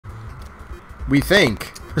We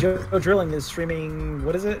think. Joe Drilling is streaming,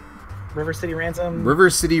 what is it? River City Ransom? River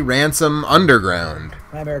City Ransom Underground.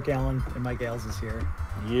 I'm Eric Allen, and Mike Ailes is here.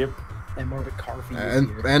 Yep. And Morbid Coffee is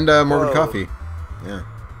here. And Morbid Coffee. Yeah.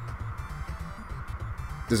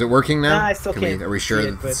 Is it working now? Nah, I still can't are we sure see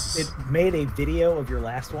it, that but it made a video of your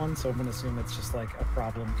last one, so I'm going to assume it's just like a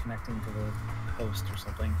problem connecting to the host or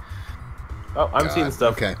something. Oh, I'm seeing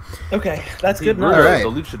stuff. Okay. Okay, that's good enough. All right. The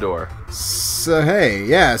luchador. So hey,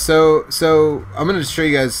 yeah. So I'm gonna just show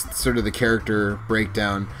you guys sort of the character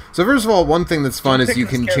breakdown. So first of all, one thing that's fun is you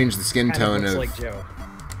can change the skin tone of. Like Joe.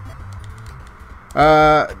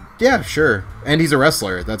 Yeah, sure. And he's a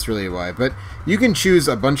wrestler. That's really why. But you can choose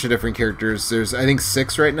a bunch of different characters. There's I think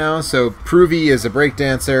 6 right now. So Provy is a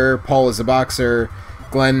breakdancer. Paul is a boxer.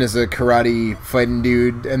 Glenn is a karate fighting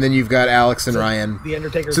dude, and then you've got Alex and Ryan. The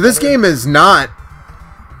Undertaker. So this game is not.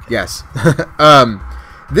 Yes,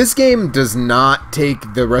 this game does not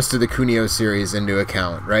take the rest of the Kunio series into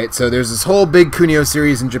account, right? So there's this whole big Kunio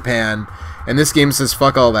series in Japan, and this game says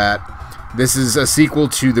fuck all that. This is a sequel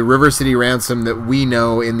to the River City Ransom that we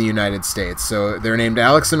know in the United States. So they're named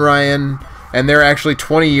Alex and Ryan, and they're actually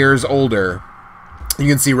 20 years older. You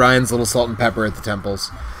can see Ryan's little salt and pepper at the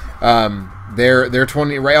temples. They're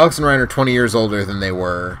 20. Alex and Ryan are 20 years older than they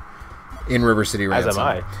were in River City Ransom. As am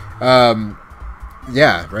I.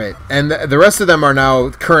 Yeah, right. And the rest of them are now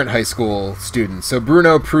current high school students. So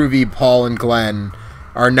Bruno, Provy, Paul, and Glenn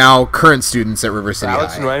are now current students at River City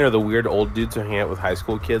Alex High. and Ryan are the weird old dudes who hang out with high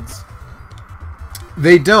school kids.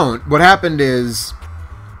 They don't. What happened is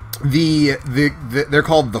they're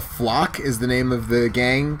called the Flock is the name of the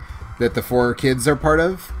gang that the 4 kids are part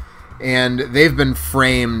of. And they've been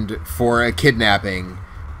framed for a kidnapping.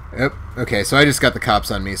 Oh, okay, so I just got the cops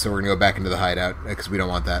on me, so we're gonna go back into the hideout because we don't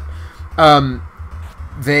want that.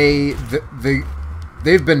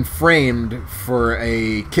 They've been framed for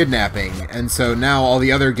a kidnapping, and so now all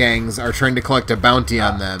the other gangs are trying to collect a bounty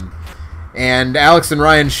on them. And Alex and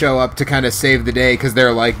Ryan show up to kind of save the day because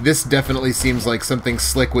they're like, this definitely seems like something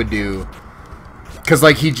Slick would do. Because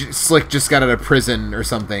like Slick just got out of prison or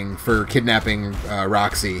something for kidnapping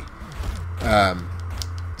Roxy.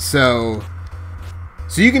 So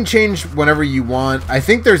you can change whenever you want. I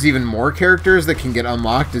think there's even more characters that can get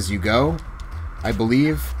unlocked as you go, I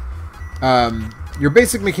believe. Your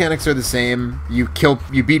basic mechanics are the same. You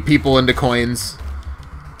beat people into coins.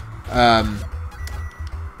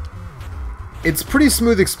 It's a pretty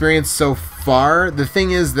smooth experience so far. The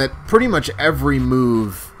thing is that pretty much every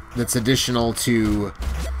move that's additional to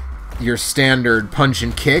your standard punch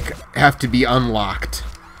and kick have to be unlocked.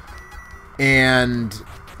 And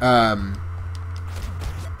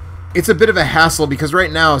it's a bit of a hassle because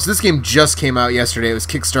right now, so this game just came out yesterday. It was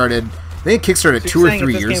kickstarted. I think it kickstarted 2 or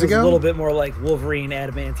 3 years ago. A little bit more like Wolverine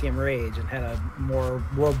Adamantium Rage and had a more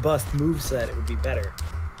robust moveset, it would be better.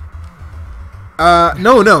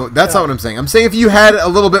 No, that's not what I'm saying. I'm saying if you had a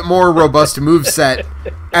little bit more robust moveset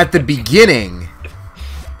at the beginning,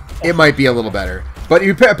 it might be a little better. But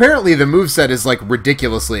apparently the moveset is like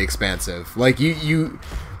ridiculously expansive. Like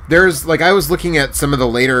there's like I was looking at some of the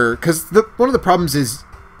later because one of the problems is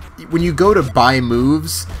when you go to buy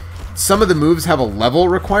moves, some of the moves have a level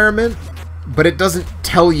requirement, but it doesn't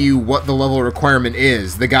tell you what the level requirement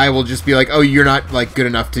is. The guy will just be like, "Oh, you're not like good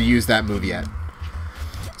enough to use that move yet."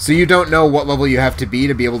 So you don't know what level you have to be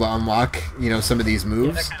able to unlock, some of these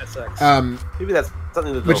moves. Yeah, that kind of sucks. Maybe that's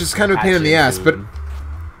something that which is kind of a pain in the ass, but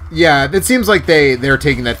yeah, it seems like they're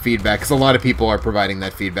taking that feedback because a lot of people are providing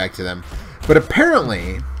that feedback to them. But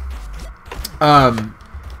apparently,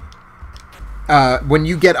 when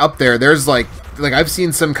you get up there, there's like I've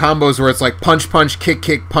seen some combos where it's like punch, punch, kick,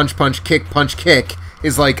 kick, punch, punch, kick, punch, kick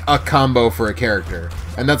is like a combo for a character,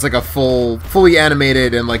 and that's like a fully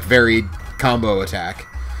animated and like varied combo attack.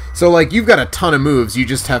 So like you've got a ton of moves, you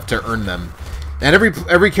just have to earn them. And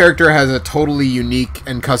every character has a totally unique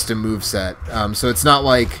and custom moveset. So it's not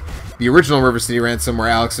like the original River City Ransom where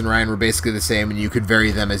Alex and Ryan were basically the same and you could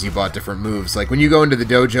vary them as you bought different moves. Like when you go into the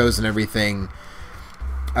dojos and everything,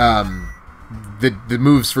 the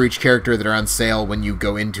moves for each character that are on sale when you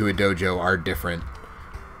go into a dojo are different.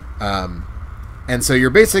 And so your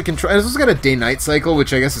basic control... It's also got a day-night cycle,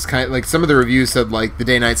 which I guess is kind of... Like, some of the reviews said, like, the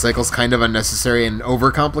day-night cycle is kind of unnecessary and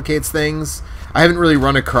overcomplicates things. I haven't really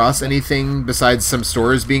run across anything besides some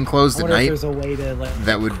stores being closed at night. If there's a way to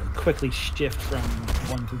that would quickly shift from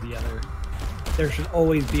one to the other. There should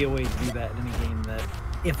always be a way to do that in any game. That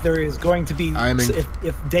if there is going to be...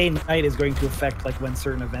 if day and night is going to affect, like, when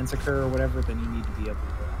certain events occur or whatever, then you need to be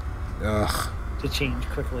able to change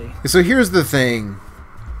quickly. So here's the thing...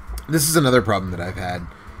 This is another problem that I've had.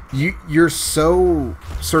 You're so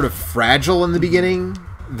sort of fragile in the beginning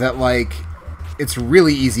that, like, it's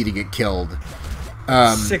really easy to get killed.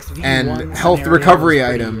 And health recovery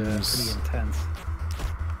items. Pretty intense.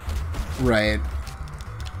 Right.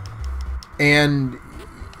 And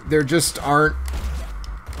there just aren't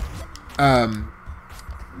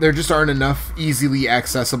enough easily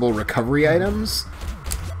accessible recovery items.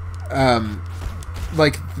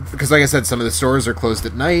 Because like I said, some of the stores are closed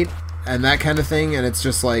at night and that kind of thing, and it's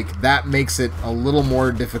just like that makes it a little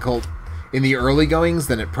more difficult in the early goings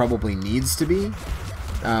than it probably needs to be.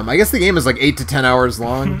 I guess the game is like 8 to 10 hours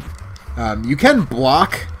long. You can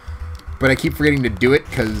block, but I keep forgetting to do it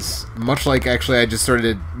because, much like actually I just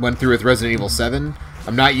went through with Resident Evil 7,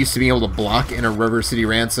 I'm not used to being able to block in a River City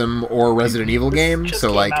Ransom or Resident Evil game,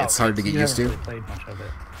 so like it's hard to get used to. Really played much of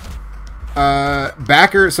it.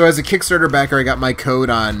 So as a Kickstarter backer, I got my code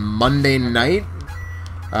on Monday night,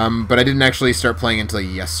 but I didn't actually start playing until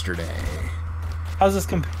yesterday. How does this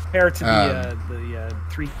compare to the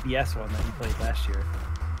 3DS one that you played last year?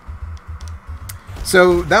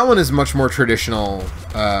 So that one is much more traditional.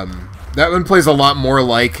 That one plays a lot more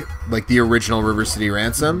like the original River City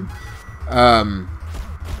Ransom.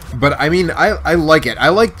 But I mean, I like it. I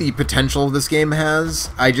like the potential this game has.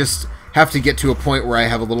 I just have to get to a point where I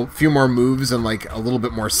have few more moves and like a little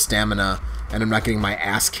bit more stamina, and I'm not getting my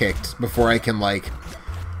ass kicked before I can like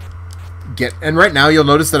get. And right now you'll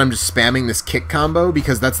notice that I'm just spamming this kick combo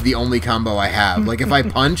because that's the only combo I have. Like if I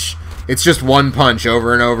punch, it's just one punch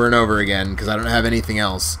over and over and over again because I don't have anything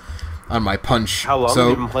else on my punch. How long have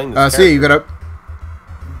you been playing this so yeah, you got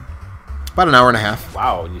about an hour and a half.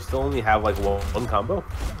 Wow, and you still only have like one combo?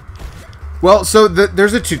 Well, so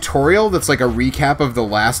there's a tutorial that's like a recap of the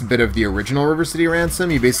last bit of the original River City Ransom.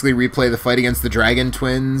 You basically replay the fight against the Dragon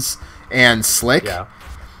Twins and Slick. Yeah.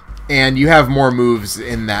 And you have more moves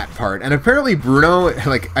in that part. And apparently Bruno,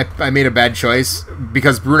 like, I made a bad choice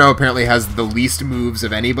because Bruno apparently has the least moves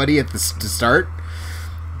of anybody to start.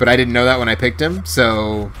 But I didn't know that when I picked him,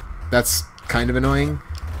 so that's kind of annoying.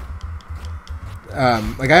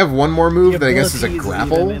 Like, I have one more move that I guess is a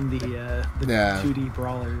grapple. In the 2D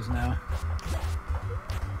brawlers now.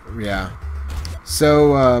 Yeah.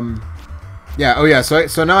 So, yeah. Oh, yeah.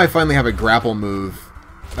 So now I finally have a grapple move.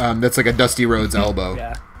 That's like a Dusty Rhodes elbow.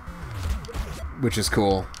 Yeah. Which is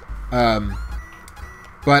cool. But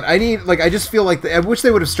I need, like, I just feel like I wish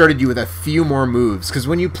they would have started you with a few more moves, because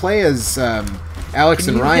when you play as Alex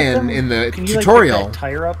and Ryan in the tutorial, like, pick that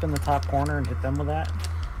tire up in the top corner and hit them with that.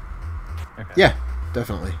 Okay. Yeah,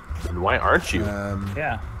 definitely. And why aren't you?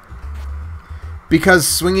 Yeah. Because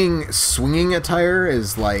swinging a tire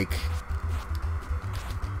is like...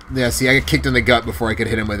 Yeah, see, I got kicked in the gut before I could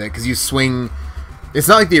hit him with it, because you swing... It's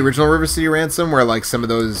not like the original River City Ransom, where, like, some of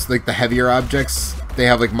those, like, the heavier objects, they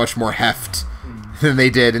have, like, much more heft than they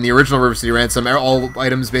did. In the original River City Ransom, all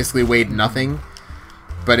items basically weighed nothing,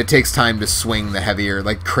 but it takes time to swing the heavier,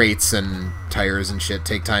 like, crates and tires and shit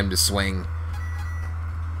take time to swing.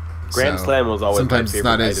 Grand Slam was always my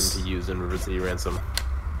favorite item to use in River City Ransom.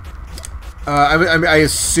 I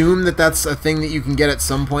assume that that's a thing that you can get at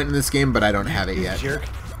some point in this game, but I don't have it yet. Jerk.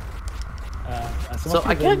 So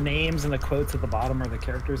I get the names and the quotes at the bottom are the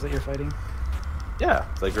characters that you're fighting. Yeah,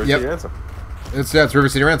 it's like River City Ransom. It's River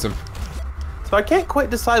City Ransom. So I can't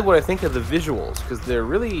quite decide what I think of the visuals because they're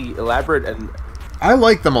really elaborate and I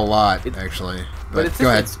like them a lot, actually. But it's go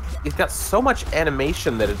ahead. It's got so much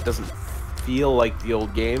animation that it doesn't feel like the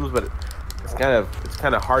old games, but it's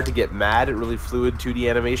kind of hard to get mad at really fluid 2D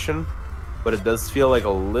animation. But it does feel like a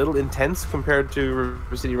little intense compared to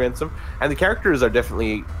River City Ransom, and the characters are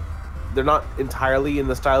definitely. They're not entirely in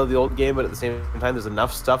the style of the old game, but at the same time, there's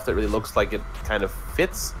enough stuff that really looks like it kind of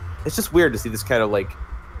fits. It's just weird to see this kind of like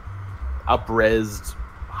up-resed,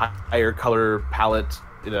 higher color palette,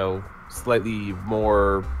 you know, slightly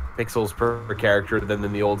more pixels per character than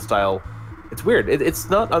in the old style. It's weird. It's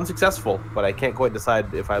not unsuccessful, but I can't quite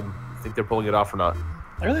decide if I think they're pulling it off or not.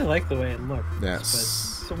 I really like the way it looks.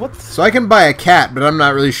 Yes. But, so I can buy a cat, but I'm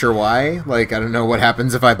not really sure why. Like, I don't know what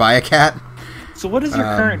happens if I buy a cat. So what is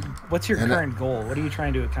your what's your current goal? What are you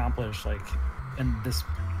trying to accomplish, like, in this?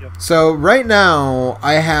 So right now,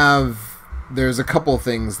 there's a couple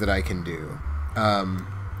things that I can do.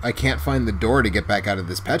 I can't find the door to get back out of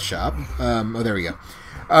this pet shop. Oh, there we go.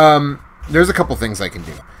 There's a couple things I can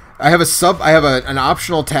do. I have an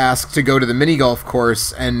optional task to go to the mini golf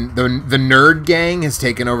course, and the nerd gang has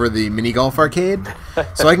taken over the mini golf arcade,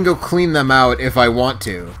 so I can go clean them out if I want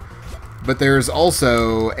to. But there's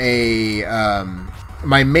also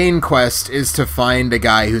my main quest is to find a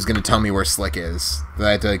guy who's going to tell me where Slick is. That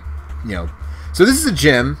I have to, you know. So this is a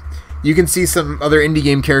gym. You can see some other indie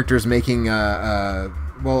game characters making,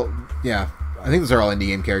 well, yeah, I think those are all indie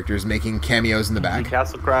game characters making cameos in the back.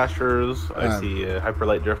 Castle Crashers. I see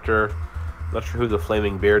Hyperlight Drifter. Not sure who the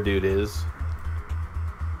Flaming Bear dude is.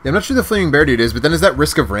 Yeah, I'm not sure who the Flaming Bear dude is, but then is that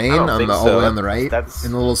Risk of Rain on the all the way on the right? That's,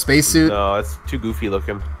 in the little spacesuit? No, it's too goofy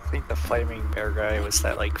looking. I think the Flaming Bear guy was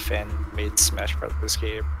that like fan-made Smash Brothers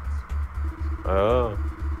game. Oh.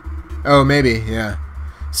 Oh, maybe, yeah.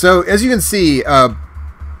 So as you can see,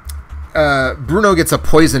 Bruno gets a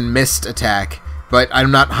poison mist attack, but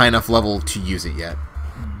I'm not high enough level to use it yet.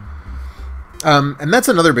 And that's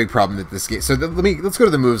another big problem that this game. So let's go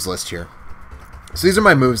to the moves list here. So these are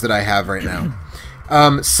my moves that I have right now.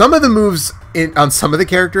 Some of the moves on some of the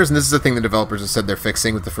characters, and this is the thing the developers have said they're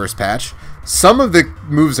fixing with the first patch. Some of the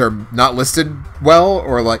moves are not listed well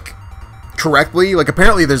or like correctly. Like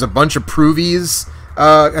apparently there's a bunch of Pruvies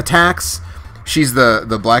attacks. She's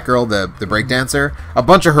the black girl, the breakdancer. A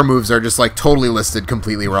bunch of her moves are just like totally listed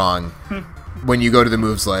completely wrong when you go to the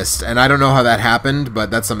moves list, and I don't know how that happened,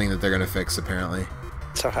 but that's something that they're gonna fix apparently.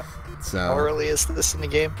 So how early is this in the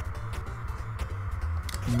game?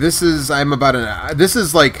 This is this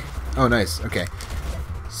is like, oh nice, okay.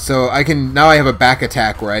 So I can now I have a back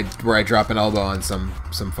attack where I drop an elbow on some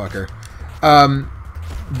fucker.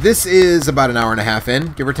 This is about an hour and a half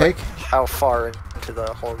in, give or take. How far into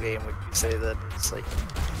the whole game would you say that it's like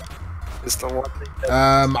is the one thing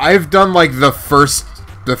that I've done like the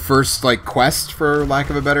first like quest, for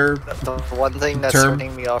lack of a better the one thing that's term.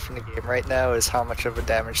 turning me off in the game right now is how much of a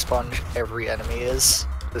damage sponge every enemy is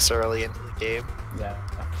this early into the game.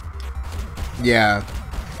 Yeah,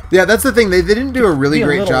 that's the thing. They didn't do a really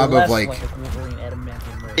great job of like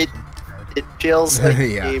it feels like the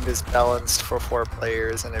Yeah. game is balanced for 4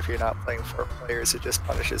 players, and if you're not playing 4 players, it just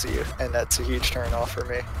punishes you, and that's a huge turn off for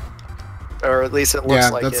me. Or at least it looks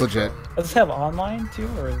like that's it. legit. Does it have online too,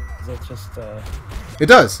 or is it just? It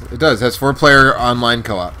does. It does. It has 4-player online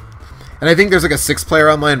co-op, and I think there's like a 6-player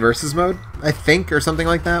online versus mode. I think, or something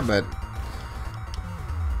like that. But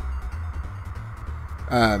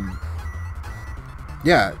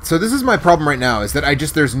yeah. So this is my problem right now: is that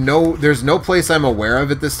there's no place I'm aware of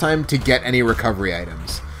at this time to get any recovery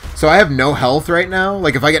items. So I have no health right now.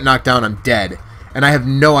 Like if I get knocked down, I'm dead, and I have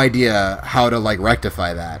no idea how to like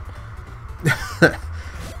rectify that.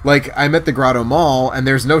 Like, I'm at the Grotto Mall, and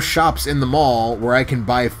there's no shops in the mall where I can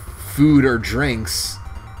buy food or drinks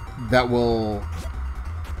that will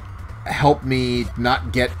help me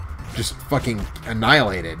not get just fucking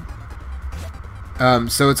annihilated.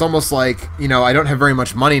 So it's almost like, you know, I don't have very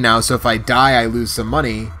much money now, so if I die, I lose some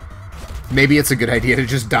money. Maybe it's a good idea to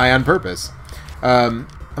just die on purpose. I'm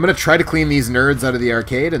gonna try to clean these nerds out of the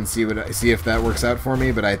arcade and see if that works out for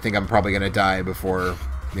me, but I think I'm probably gonna die before...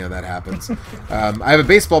 you know, that happens. I have a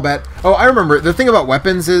baseball bat. Oh, I remember. The thing about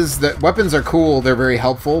weapons is that weapons are cool. They're very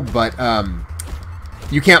helpful, but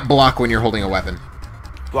you can't block when you're holding a weapon.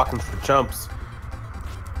 Blocking for chumps.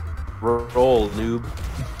 Roll, noob.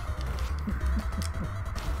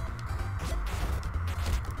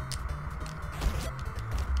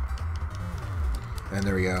 And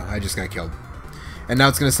there we go. I just got killed. And now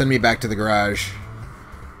it's going to send me back to the garage.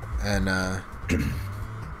 And,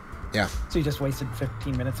 yeah. So you just wasted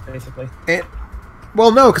 15 minutes, basically.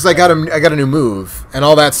 Well, no, because I got a new move, and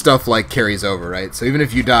all that stuff like carries over, right? So even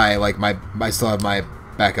if you die, like I still have my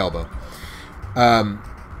back elbow. And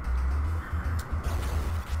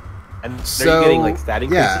so, are you getting like stat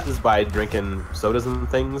increases by drinking sodas and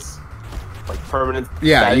things, like permanent?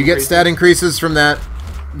 Yeah, you get stat increases from that.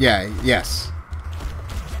 Yeah, yes.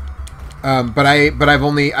 But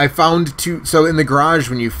I found 2. So in the garage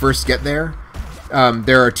when you first get there.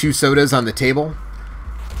 There are 2 sodas on the table,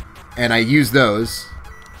 and I use those.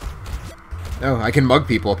 Oh, I can mug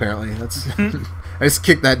people, apparently. That's I just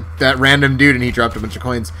kicked that random dude, and he dropped a bunch of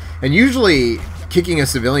coins. And usually, kicking a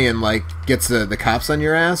civilian, like, gets the cops on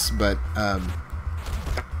your ass, but,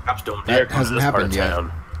 cops don't dare that hasn't happened yet.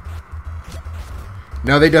 Town.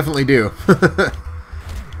 No, they definitely do.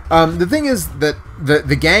 The thing is that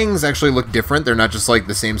the gangs actually look different. They're not just, like,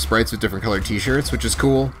 the same sprites with different colored t-shirts, which is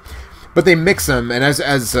cool. But they mix them, and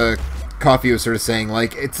as Coffee was sort of saying,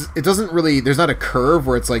 like, it doesn't really... There's not a curve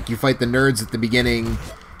where it's like you fight the nerds at the beginning,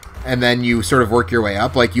 and then you sort of work your way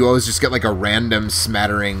up. Like, you always just get, like, a random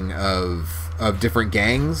smattering of different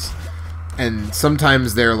gangs. And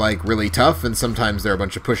sometimes they're, like, really tough, and sometimes they're a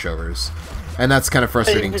bunch of pushovers. And that's kind of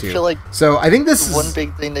frustrating, too. Feel like so I think this is... One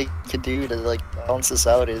big thing they could do to, like, balance this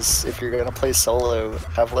out is, if you're going to play solo,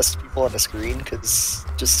 have less people on the screen, because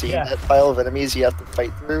just seeing that pile of enemies you have to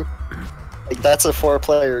fight through, like, that's a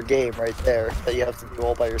 4-player game right there that you have to do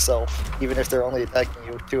all by yourself, even if they're only attacking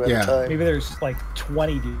you 2 at a time. Maybe there's, like,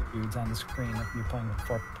 20 dudes on the screen if you're playing with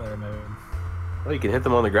 4-player mode. Oh, you can hit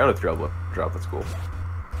them on the ground with your elbow drop. That's cool.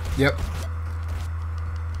 Yep.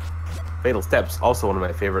 Fatal Steps, also one of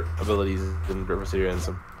my favorite abilities in River City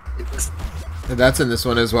Ransom. That's in this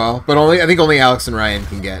one as well, but I think only Alex and Ryan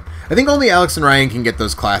can get. I think only Alex and Ryan can get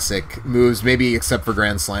those classic moves, maybe except for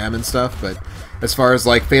Grand Slam and stuff. But as far as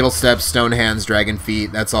like Fatal Steps, Stone Hands, Dragon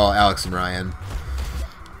Feet, that's all Alex and Ryan.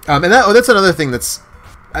 And that's another thing that's,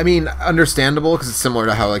 I mean, understandable because it's similar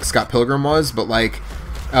to how like Scott Pilgrim was, but like,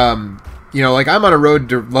 you know, like I'm on a road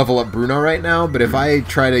to level up Bruno right now, but if I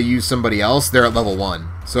try to use somebody else, they're at level 1,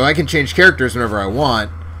 so I can change characters whenever I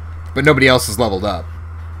want, but nobody else is leveled up.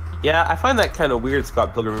 Yeah, I find that kind of weird,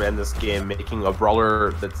 Scott Pilgrim and this game making a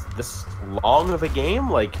brawler that's this long of a game.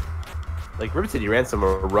 Like River City Ransom,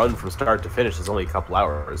 a run from start to finish is only a couple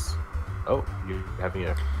hours. Oh, you're having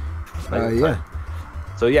a yeah.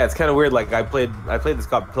 So yeah, it's kind of weird. Like I played the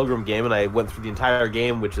Scott Pilgrim game, and I went through the entire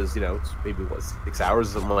game, which is, you know, maybe 6 hours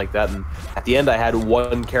or something like that. And at the end, I had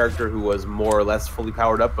one character who was more or less fully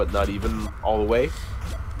powered up, but not even all the way.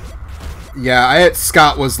 Yeah,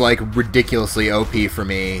 Scott was like ridiculously OP for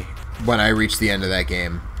me when I reached the end of that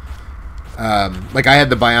game. Like I had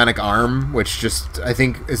the bionic arm, which just I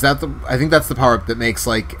think that's the power up that makes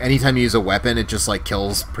like anytime you use a weapon, it just like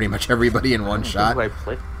kills pretty much everybody in one shot. I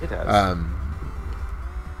played it as.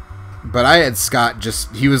 But I had Scott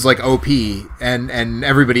he was like OP, and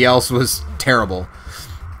everybody else was terrible.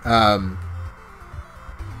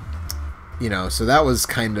 You know, so that was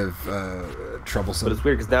kind of troublesome. But it's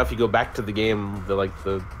weird because now if you go back to the game,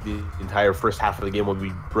 the entire first half of the game will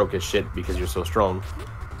be broke as shit because you're so strong.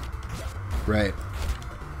 Right.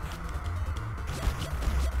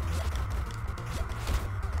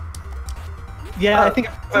 Yeah, I think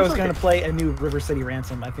if I was going to play a new River City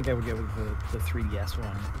Ransom, I think I would go with the 3DS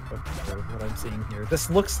one. For what I'm seeing here, this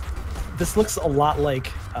looks a lot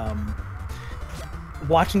like.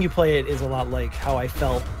 Watching you play it is a lot like how I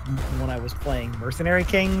felt when I was playing Mercenary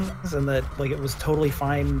Kings, and that like it was totally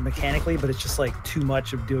fine mechanically, but it's just like too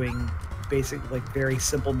much of doing basic, like very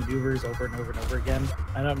simple maneuvers over and over and over again.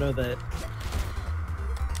 I don't know that.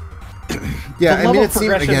 Yeah, I mean,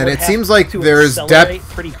 it seems like there's depth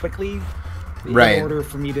pretty quickly, right, in order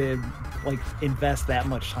for me to like invest that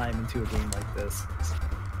much time into a game like this.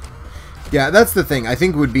 Yeah, that's the thing. I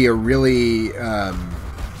think would be a really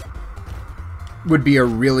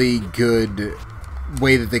good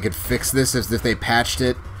way that they could fix this is if they patched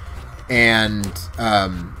it, and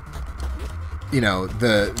you know,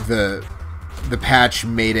 the patch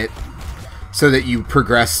made it so that you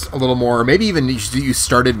progressed a little more, or maybe even you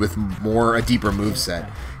started with a deeper moveset.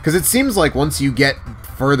 Because it seems like once you get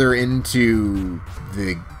further into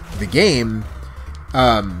the game,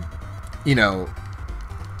 you know,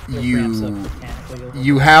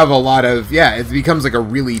 you have a lot of, yeah, it becomes like a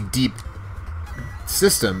really deep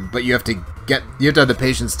system, but you have to have the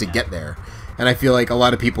patience to get there, and I feel like a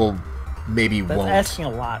lot of people maybe won't. That's asking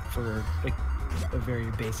a lot for like a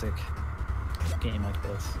very basic game like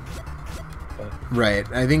this. But.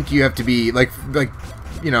 Right, I think you have to be like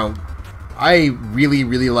you know, I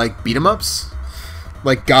really like beat 'em ups.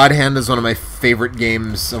 Like God Hand is one of my favorite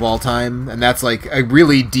games of all time, and that's like a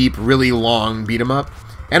really deep, really long beat 'em up.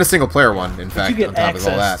 And a single-player one, in fact, on top of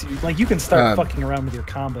all that. Like, you can start fucking around with your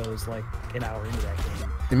combos, like, an hour into that game.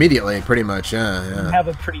 Immediately, pretty much, yeah. You have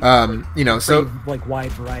a pretty, you know, so like,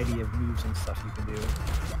 wide variety of moves and stuff you can do.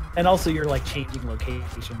 And also, you're, like, changing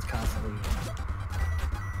locations constantly.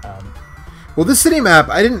 Well, this city map,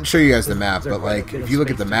 I didn't show you guys the map, but, like, if you look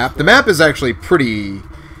at the map is actually pretty...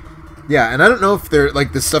 Yeah, and I don't know if they're,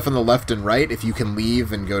 like, the stuff on the left and right, if you can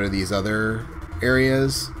leave and go to these other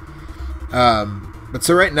areas. But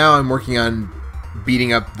so right now I'm working on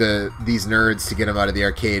beating up these nerds to get them out of the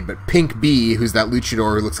arcade. But Pink B, who's that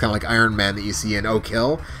luchador who looks kind of like Iron Man that you see in Oak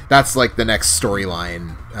Hill, that's like the next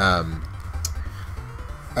storyline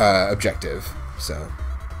objective. So,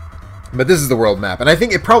 but this is the world map, and I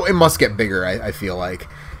think it must get bigger. I feel like,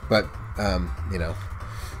 but you know.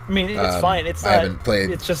 I mean, it's fine. It's I haven't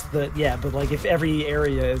played. It's just that, yeah. But like, if every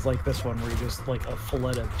area is like this one, where you're just like a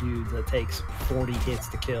fillet of dudes that takes 40 hits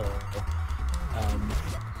to kill.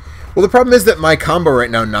 Well, the problem is that my combo right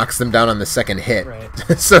now knocks them down on the second hit. Right.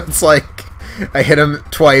 So it's like I hit them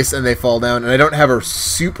twice and they fall down, and I don't have a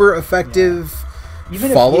super effective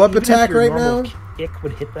follow-up attack right now. Kick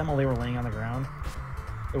would hit them while they were laying on the ground.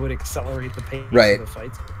 It would accelerate the pace right. of the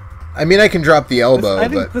fights. I mean, I can drop the elbow. I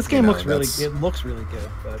think but, this game looks really. It looks really good,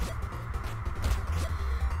 but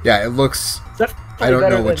yeah, it looks. I don't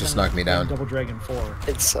know what just knocked me down. Double Dragon 4.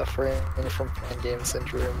 It's suffering from fan game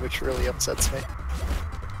syndrome, which really upsets me.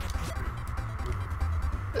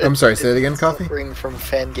 I'm sorry, say that again, Coffee? Suffering from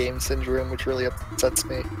fan game syndrome, which really upsets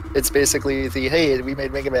me. It's basically the, hey, we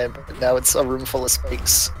made Mega Man, but now it's a room full of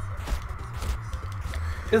spikes.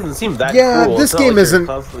 It doesn't seem that yeah, cool. This it's game like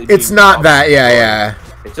isn't... It's not that, yeah.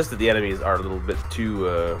 It's just that the enemies are a little bit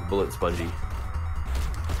too bullet spongy.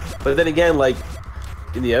 But then again, like,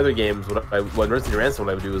 in the other games, when Resident Ransom,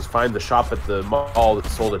 what I would do is find the shop at the mall that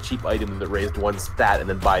sold a cheap item that raised 1 stat and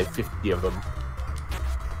then buy 50 of them.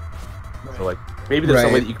 So, like, maybe there's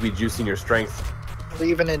some way that you could be juicing your strength. Well,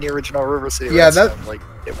 even in the original River City Ransom, like,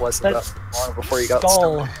 it wasn't that long before you got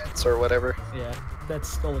stone hands or whatever. Yeah, that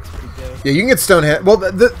skull looks pretty good. Yeah, you can get stone hand. Well,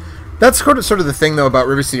 that's sort of the thing though about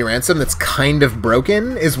River City Ransom that's kind of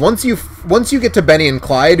broken is once you get to Benny and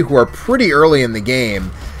Clyde, who are pretty early in the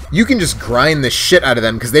game, you can just grind the shit out of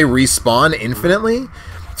them because they respawn infinitely.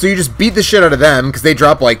 So you just beat the shit out of them because they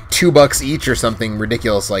drop like $2 each or something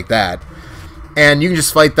ridiculous like that, and you can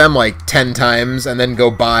just fight them like 10 times and then go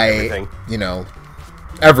buy everything. You know,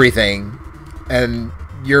 everything, and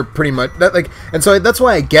you're pretty much that like. And so that's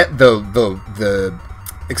why I get the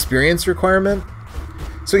experience requirement.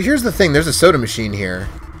 So here's the thing, there's a soda machine here.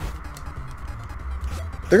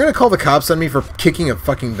 They're gonna call the cops on me for kicking a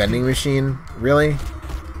fucking vending machine? Really?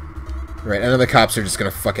 Right, I know the cops are just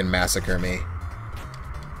gonna fucking massacre me.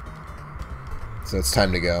 So it's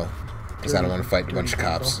time to go. Because I don't want to fight a bunch of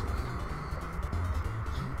cops.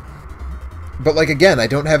 But like again, I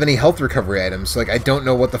don't have any health recovery items, so like I don't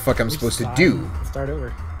know what the fuck I'm supposed to do. Start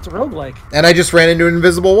over. It's a roguelike. And I just ran into an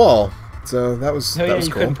invisible wall. So that was that was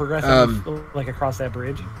you cool. Couldn't progress like across that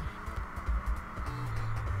bridge.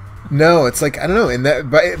 No, it's like I don't know, in that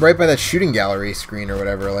right by that shooting gallery screen or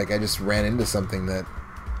whatever. Like I just ran into something that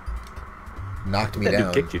knocked me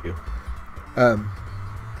down. Kicked you. I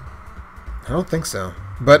don't think so.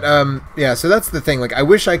 But yeah, so that's the thing. Like I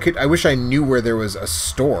wish I knew where there was a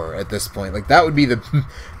store at this point. Like that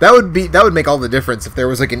would make all the difference if there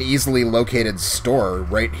was like an easily located store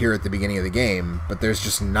right here at the beginning of the game, but there's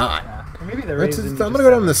just not. Yeah. Maybe there is. I'm gonna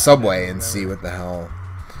go down the subway and see what the hell.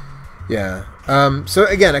 Yeah. So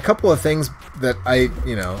again, a couple of things that a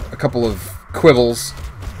couple of quibbles.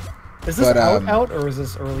 Is this out or is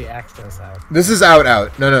this early access out? This is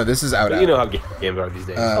out. No, this is out. You know how games are these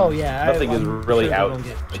days. Oh yeah. Nothing is really out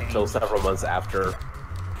until several months after.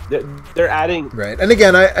 They're adding. Right, and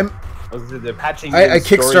again, they're patching. I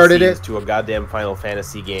kickstarted it to a goddamn Final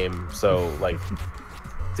Fantasy game. So like,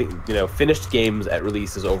 finished games at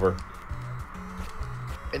release is over.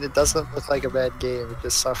 And it doesn't look like a bad game. It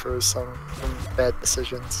just suffers some bad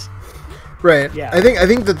decisions. Right. Yeah. I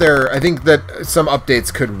think that some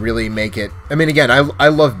updates could really make it. I mean, again, I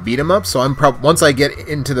love beat 'em up, so I'm once I get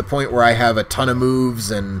into the point where I have a ton of moves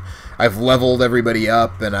and I've leveled everybody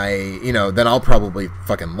up, and then I'll probably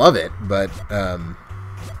fucking love it. But I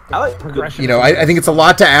like progression. I think it's a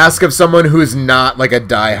lot to ask of someone who's not like a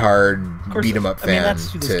diehard beat 'em up fan. I mean,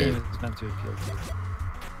 that's who this game is meant to appeal to.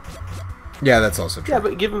 Yeah, that's also true. Yeah,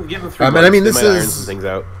 but give them 3 months. And I mean, this iron is some things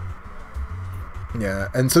out. Yeah,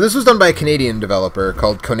 and so this was done by a Canadian developer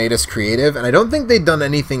called Conatus Creative, and I don't think they'd done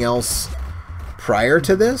anything else prior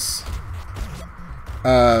to this.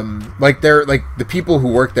 Like the people who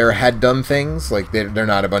worked there had done things, like they're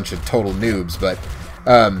not a bunch of total noobs, but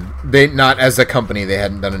they not as a company they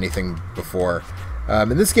hadn't done anything before.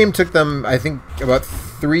 And this game took them, I think, about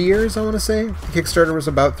 3 years. I want to say the Kickstarter was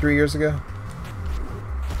about 3 years ago.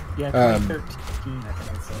 Yeah, 2013, I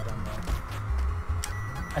think it said on there.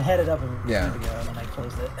 I had it up a minute ago and then I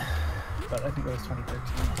closed it, but I think it was 2013.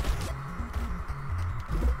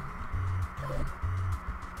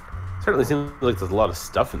 Certainly seems like there's a lot of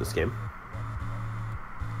stuff in this game.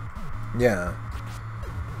 Yeah.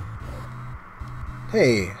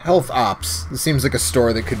 Hey, Health Ops. This seems like a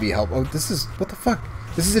store that could be help. Oh, this is... What the fuck?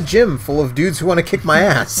 This is a gym full of dudes who want to kick my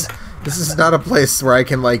ass. This is not a place where I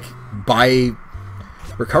can, like, buy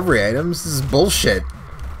recovery items. This is bullshit.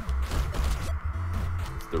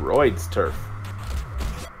 The Roids turf.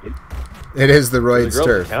 It is the Roids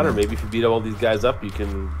turf. Counter. Maybe if you beat all these guys up, you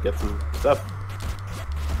can get some stuff.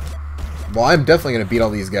 Well, I'm definitely going to beat all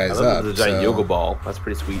these guys up. There's a giant yoga ball. That's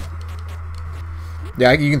pretty sweet.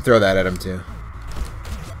 Yeah, you can throw that at him, too.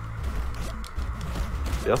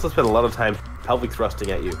 They also spend a lot of time pelvic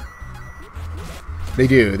thrusting at you. They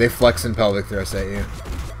do. They flex and pelvic thrust at you.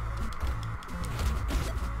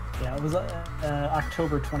 Yeah, it was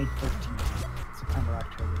October 2013. September,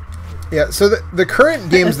 October. Yeah, so the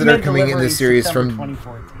current games that are coming in this series from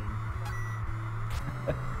 2014.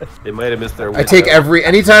 They might have missed their window. I take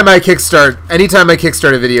anytime I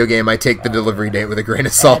kickstart a video game, I take the delivery date with a grain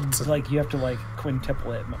of salt. And, you have to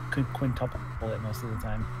quintuple it most of the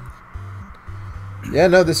time. Yeah,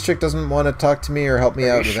 no, this chick doesn't want to talk to me or help me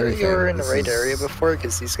out with anything. You were in the right area before?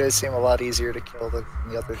 Because these guys seem a lot easier to kill than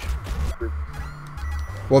the other group.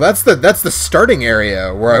 Well, that's the starting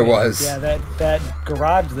area where I was. Yeah, that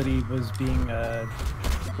garage that he was being where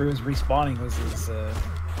he was respawning was his.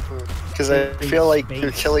 Because I feel like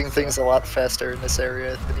you're killing things a lot faster in this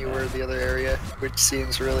area than you were in the other area, which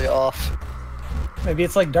seems really off. Maybe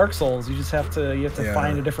it's like Dark Souls. You just have to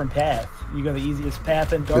find a different path. You go the easiest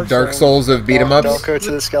path in Dark Souls. The Dark Souls of beat 'em ups. Don't go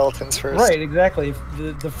to the skeletons first. Right, exactly.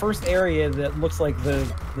 The first area that looks like the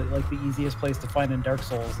easiest place to find in Dark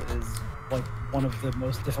Souls is like one of the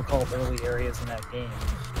most difficult early areas in that game.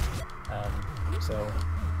 So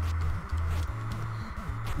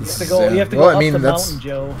you have to go. You have to go up the mountain,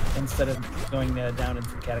 Joe, instead of going down into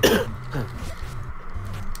the catacomb.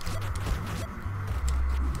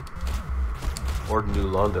 Or New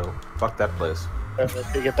Londo. Fuck that place.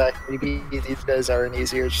 Take it back. Maybe these guys aren't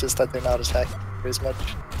easier. It's just that they're not attacking as much.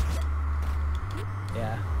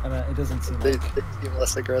 Yeah, it doesn't seem. They seem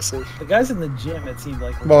less aggressive. The guys in the gym, it seemed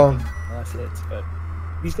like were taking less hits, but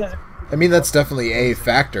these guys. I mean, that's definitely a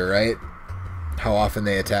factor, right? How often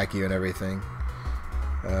they attack you and everything.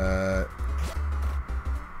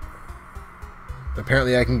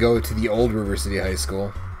 Apparently, I can go to the old River City High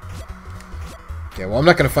School. Okay, well, I'm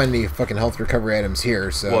not going to find any fucking health recovery items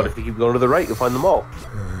here, so... Well, if you keep going to the right, you'll find them all.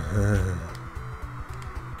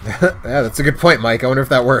 Yeah, that's a good point, Mike. I wonder if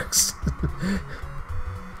that works.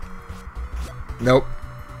 Nope.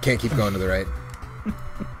 Can't keep going to the right.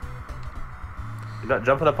 You're not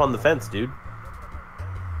jumping up on the fence, dude.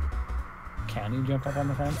 Can you jump up on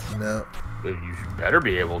the fence? No. You better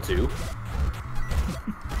be able to.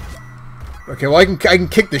 Okay, well, I can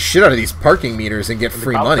kick the shit out of these parking meters and get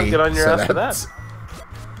free money. Get on your ass for that.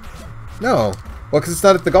 No. Well, because it's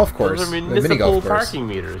not at the golf course. Those are the mini municipal golf course. parking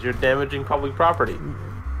meters. You're damaging public property.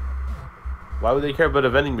 Why would they care about a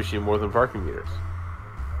vending machine more than parking meters?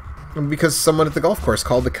 Because someone at the golf course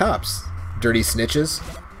called the cops. Dirty snitches.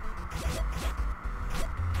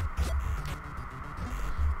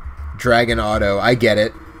 Dragon Auto. I get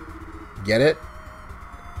it. Get it?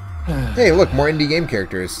 Hey, look, more indie game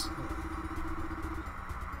characters.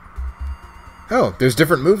 Oh, there's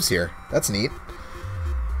different moves here. That's neat.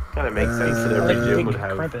 Kind of makes sense that every gym would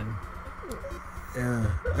have. Yeah,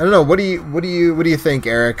 I don't know. What do you think,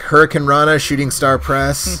 Eric? Hurricane Rana, Shooting Star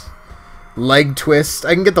Press, leg twist.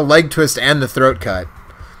 I can get the leg twist and the throat cut,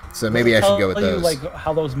 so maybe I should go with those. Like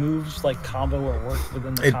how those moves like combo or work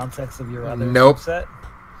within the context of your other set.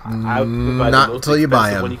 Not until you buy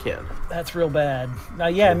them. When you can. That's real bad. Now,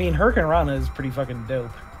 yeah, I mean Hurricane Rana is pretty fucking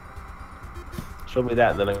dope. Show me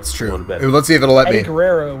that, and then it's true. Let's see if it'll let me. Eddie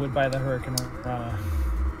Guerrero would buy the Hurricane Rana.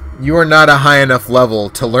 You are not a high enough level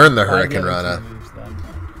to learn the Hurricane Rana.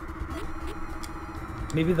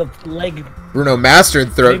 Maybe the leg. Bruno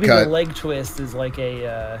mastered throat cut. Maybe the leg twist is like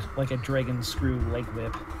a dragon screw leg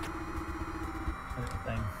whip.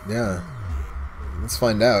 Thing. Yeah. Let's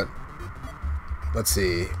find out. Let's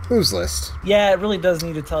see. Moves list. Yeah, it really does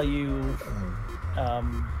need to tell you.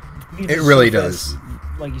 It really does.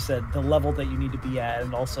 Like you said, the level that you need to be at,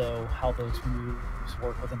 and also how those moves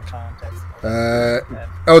work within the context.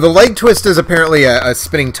 Oh, the leg twist is apparently a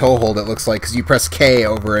spinning toe hold. It looks like because you press K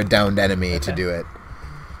over a downed enemy to do it.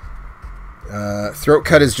 Throat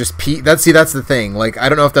cut is just P. That's the thing. Like, I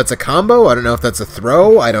don't know if that's a combo. I don't know if that's a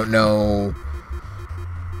throw. I don't know.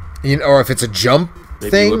 Or if it's a jump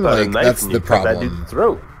thing. Like, that's the problem. That dude's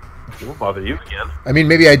throat. It won't bother you again. I mean,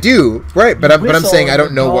 maybe I do, right? But I'm saying I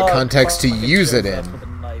don't know what context to use it in. With a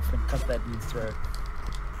knife and cut that dude's throat.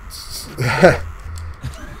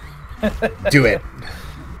 Do it.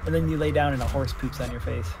 And then you lay down and a horse poops on your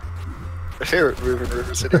face. My favorite move in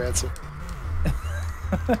River City Ransom.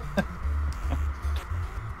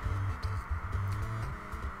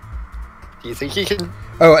 Do you think he can?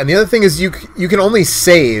 Oh, and the other thing is you can only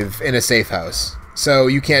save in a safe house. So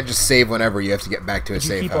you can't just save whenever. You have to get back to a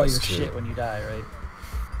safe house. You keep all your shit when you die,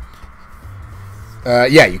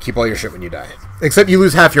 right? Yeah, you keep all your shit when you die. Except you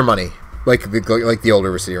lose half your money, like the old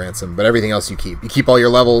River City Ransom. But everything else you keep. You keep all your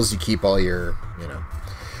levels. You keep all your,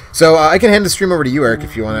 So I can hand the stream over to you, Eric,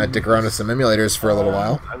 if you want to dick around with some emulators for a little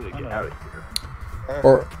while. I'm gonna get out of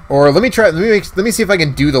here. Or let me try. Let me see if I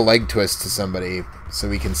can do the leg twist to somebody so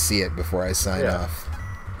we can see it before I sign off.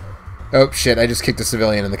 Oh shit! I just kicked a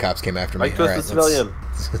civilian and the cops came after me. Leg twist the civilian.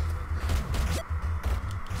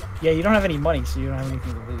 Yeah, you don't have any money, so you don't have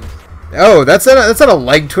anything to lose. Oh, that's not a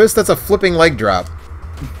leg twist. That's a flipping leg drop.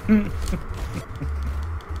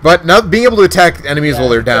 But not being able to attack enemies while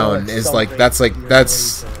they're down is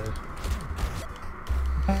that's.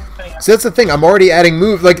 So that's the thing. I'm already adding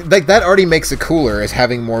moves like that already makes it cooler. Is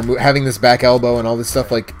having more having this back elbow and all this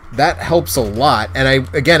stuff like that helps a lot. And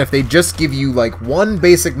again, if they just give you like one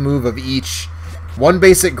basic move of each, one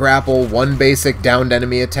basic grapple, one basic downed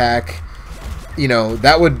enemy attack, you know,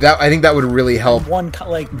 I think that would really help.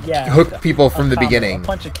 Hook people from the beginning. A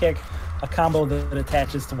punch, a kick, a combo that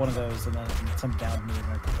attaches to one of those, and then some down move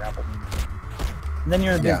like a grapple move. And then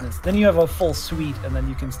you're in business. Then you have a full suite, and then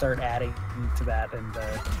you can start adding to that and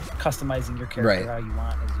customizing your character how you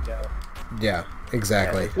want as you go. Yeah,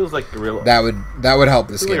 exactly. Yeah, it feels like a real that would help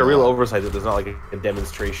this game. Like a real oversight that there's not like a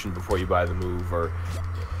demonstration before you buy the move or.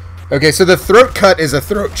 Okay, so the throat cut is a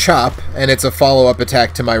throat chop, and it's a follow-up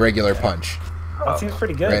attack to my regular punch. That seems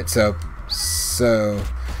pretty good. Right, so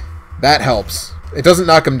that helps. It doesn't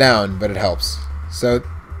knock him down, but it helps. So,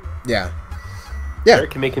 yeah. Yeah.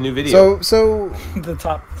 Eric can make a new video. So the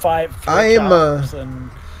top 5 I am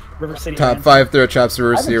in River City top Ransom. 5 throat chops in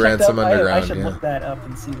River City Ransom Underground. I should look that up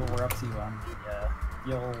and see what we're up to on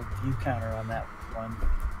the old view counter on that one.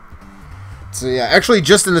 So yeah, actually,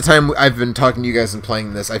 just in the time I've been talking to you guys and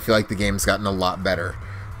playing this, I feel like the game's gotten a lot better.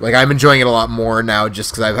 Like I'm enjoying it a lot more now,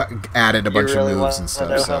 just because I've added a bunch of moves and stuff.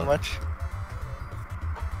 Know so. how much?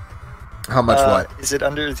 How much? What? Is it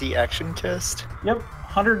under the action chest? Yep.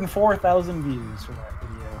 104,000 views for that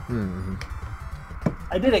video.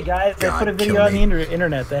 I did it, guys. I put a video on the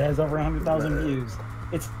internet that has over 100,000 views.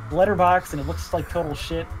 It's letterboxed and it looks like total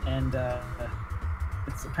shit, and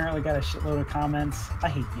it's apparently got a shitload of comments. I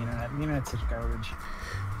hate the internet. The internet's such garbage.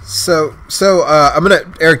 So I'm gonna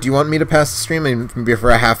Eric. Do you want me to pass the stream and maybe for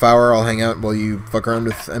a half hour I'll hang out while you fuck around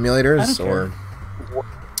with emulators, or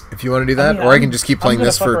if you want to do that, or I can just keep playing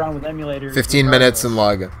this for 15 minutes and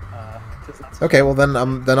log. Okay, well then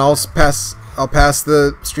I'll pass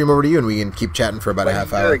the stream over to you and we can keep chatting for about a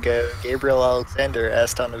half hour. A year ago, Gabriel Alexander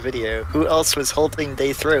asked on a video, "Who else was holding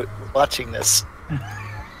their throat watching this?"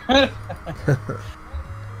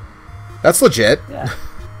 That's legit. Yeah.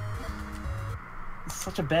 It's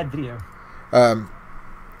such a bad video.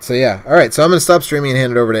 So yeah, all right. So I'm gonna stop streaming and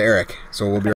hand it over to Eric. So we'll be.